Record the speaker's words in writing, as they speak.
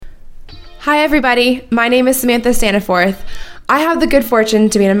Hi everybody, my name is Samantha Staniforth. I have the good fortune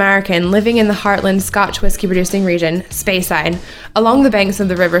to be an American living in the Heartland Scotch whiskey producing region, Speyside, along the banks of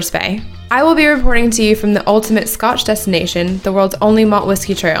the River Spey. I will be reporting to you from the ultimate Scotch destination, the world's only malt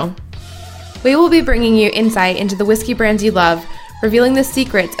whiskey trail. We will be bringing you insight into the whiskey brands you love, revealing the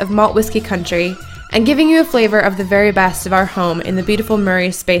secrets of malt whiskey country, and giving you a flavor of the very best of our home in the beautiful Moray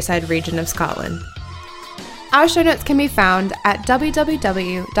Speyside region of Scotland. Our show notes can be found at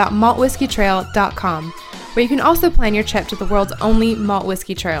www.maltwhiskeytrail.com, where you can also plan your trip to the world's only malt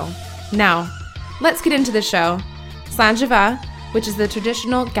whiskey trail. Now, let's get into the show. Slanjava, which is the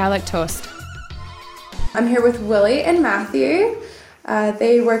traditional Gaelic toast. I'm here with Willie and Matthew.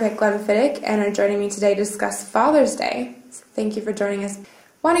 They work at Glenfiddich and are joining me today to discuss Father's Day. So thank you for joining us.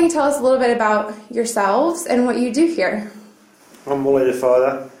 Why don't you tell us a little bit about yourselves and what you do here? I'm Willie the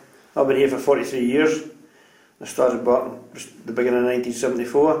father. I've been here for 43 years. I started back at the beginning of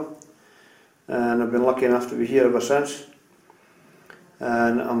 1974 and I've been lucky enough to be here ever since.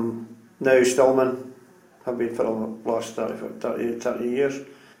 And I'm now Stillman. I've been for the last 30 years.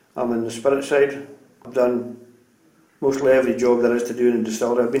 I'm in the spirit side. I've done mostly every job there is to do in the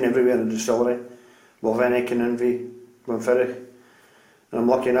distillery. I've been everywhere in the distillery. Glenfiddich, Glenfiddich. And I'm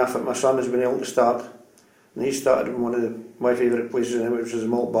lucky enough that my son has been able to start. And he started in one of my favourite places, which is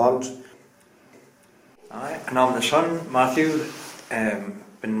Malt Barns. Aye, and I'm the son, Matthew.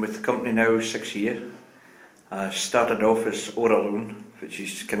 Been with the company now 6 years. I started off as orra loon, which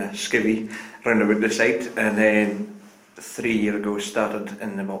is kind of skivvy round about the site, and then 3 years ago started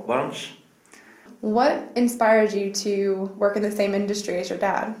in the Malt Barns. What inspired you to work in the same industry as your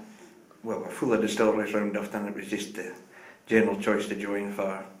dad? Well, we're full of distilleries around Dufftown. It was just the general choice to join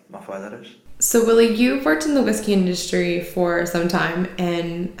for my father is. So Willie, you've worked in the whiskey industry for some time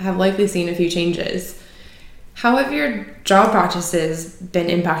and have likely seen a few changes. How have your job practices been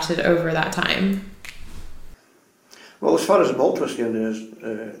impacted over that time? Well, as far as the malt whisky is,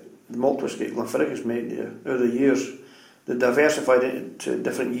 the malt whisky Glenfiddich has made over the years, they diversified it into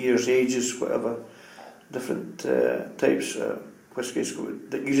different years, ages, whatever, different types of whiskies,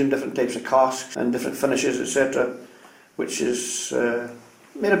 using different types of casks and different finishes, etc., which has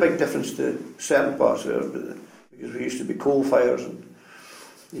made a big difference to certain parts of it, because we used to be coal fires and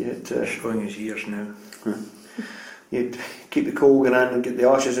you had to... Showing his years now. You'd keep the coal going in and get the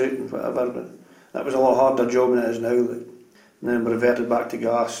ashes out and whatever, but that was a lot harder job than it is now. And then we reverted back to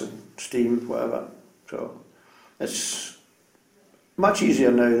gas and steam, whatever. So it's much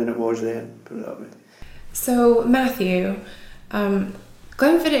easier now than it was then, put it that way. So Matthew,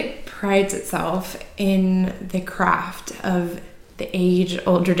 Glenfiddich prides itself in the craft of the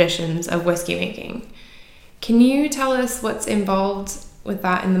age-old traditions of whiskey making. Can you tell us what's involved with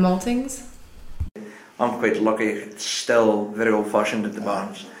that in the maltings? I'm quite lucky. It's still very old-fashioned at the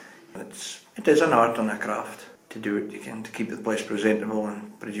barns. It is an art and a craft to do it. You can to keep the place presentable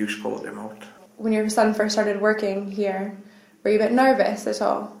and produce quality malt. When your son first started working here, were you a bit nervous at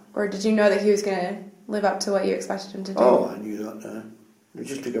all, or did you know that he was going to live up to what you expected him to do? Oh, I knew that. It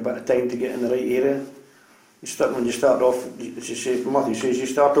just took a bit of time to get in the right area. When you start off, as you say, Matthew says, you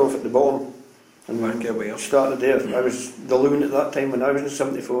start off at the bottom and work your way up. Started there. I was the loon at that time when I was in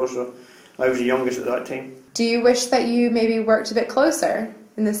 74, so I was the youngest at that time. Do you wish that you maybe worked a bit closer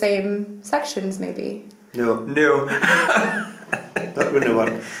in the same sections, maybe? No. That wouldn't have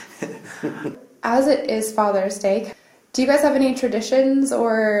worked. As it is Father's Day, do you guys have any traditions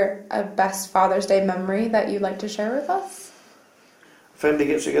or a best Father's Day memory that you'd like to share with us? Family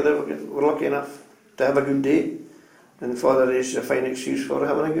gets together, we're lucky enough to have a good day, and Father is a fine excuse for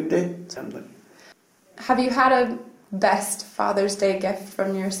having a good day. Have you had a best Father's Day gift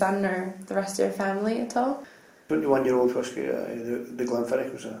from your son or the rest of your family at all? 21-year-old whisky, the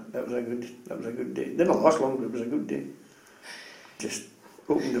Glenfiddich was a good day. It didn't last long, but it was a good day. Just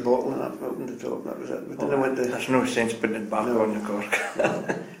opened the bottle and opened the top, that was it. There's no sense putting it back on the cork.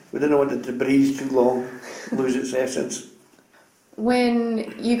 We didn't want it to breathe too long, lose its essence.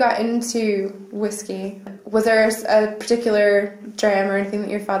 When you got into whiskey, was there a particular dram or anything that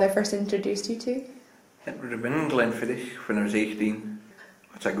your father first introduced you to? It would have been Glenfiddich when I was 18.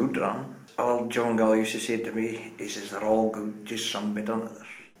 It's a good dram. All John Gall used to say to me, he says, they're all good, just some bit on others.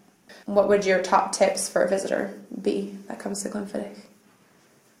 What would your top tips for a visitor be that comes to Glenfiddich?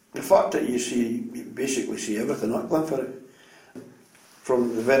 The fact that you basically see everything at Glenfiddich,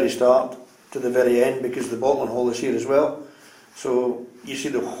 from the very start to the very end, because the bottling hall is here as well. So you see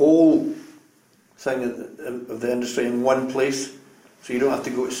the whole thing of the industry in one place. So you don't have to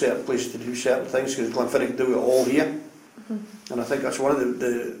go to certain places to do certain things, because Glenfiddich do it all here. Mm-hmm. And I think that's one of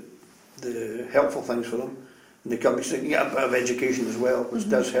the helpful things for them. And they can get a bit of education as well, which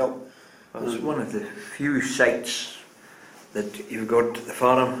does help. Well, it's one of the few sites that you've got the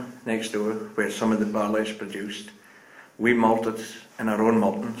farm next door where some of the barley is produced. We malt it in our own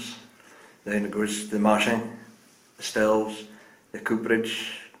maltings. Then it goes the mashing, the stills, the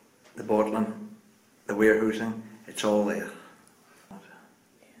cooperage, the bottling, the warehousing. It's all there.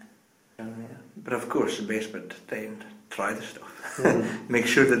 But of course, the best bit, then try the stuff. Make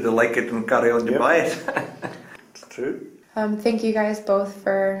sure that they like it and carry on to buy it. It's true. Thank you guys both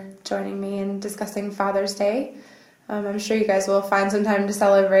for joining me and discussing Father's Day. I'm sure you guys will find some time to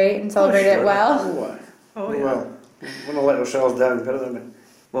celebrate and celebrate it well. Oh, yeah. Well, we want to let ourselves down, don't we?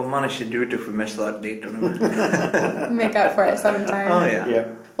 We'll manage to do it if we miss that date, don't we? Make up for it sometime. Oh, yeah.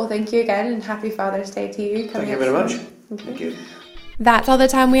 Well, thank you again, and happy Father's Day to you. Thank you very much. Thank you. That's all the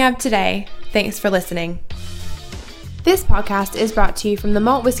time we have today. Thanks for listening. This podcast is brought to you from the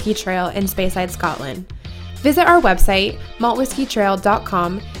Malt Whisky Trail in Speyside, Scotland. Visit our website,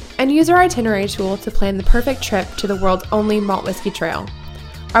 maltwhiskeytrail.com, and use our itinerary tool to plan the perfect trip to the world's only malt whiskey trail.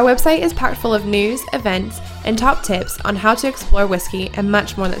 Our website is packed full of news, events, and top tips on how to explore whiskey and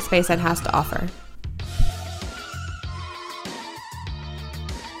much more that Speyside has to offer.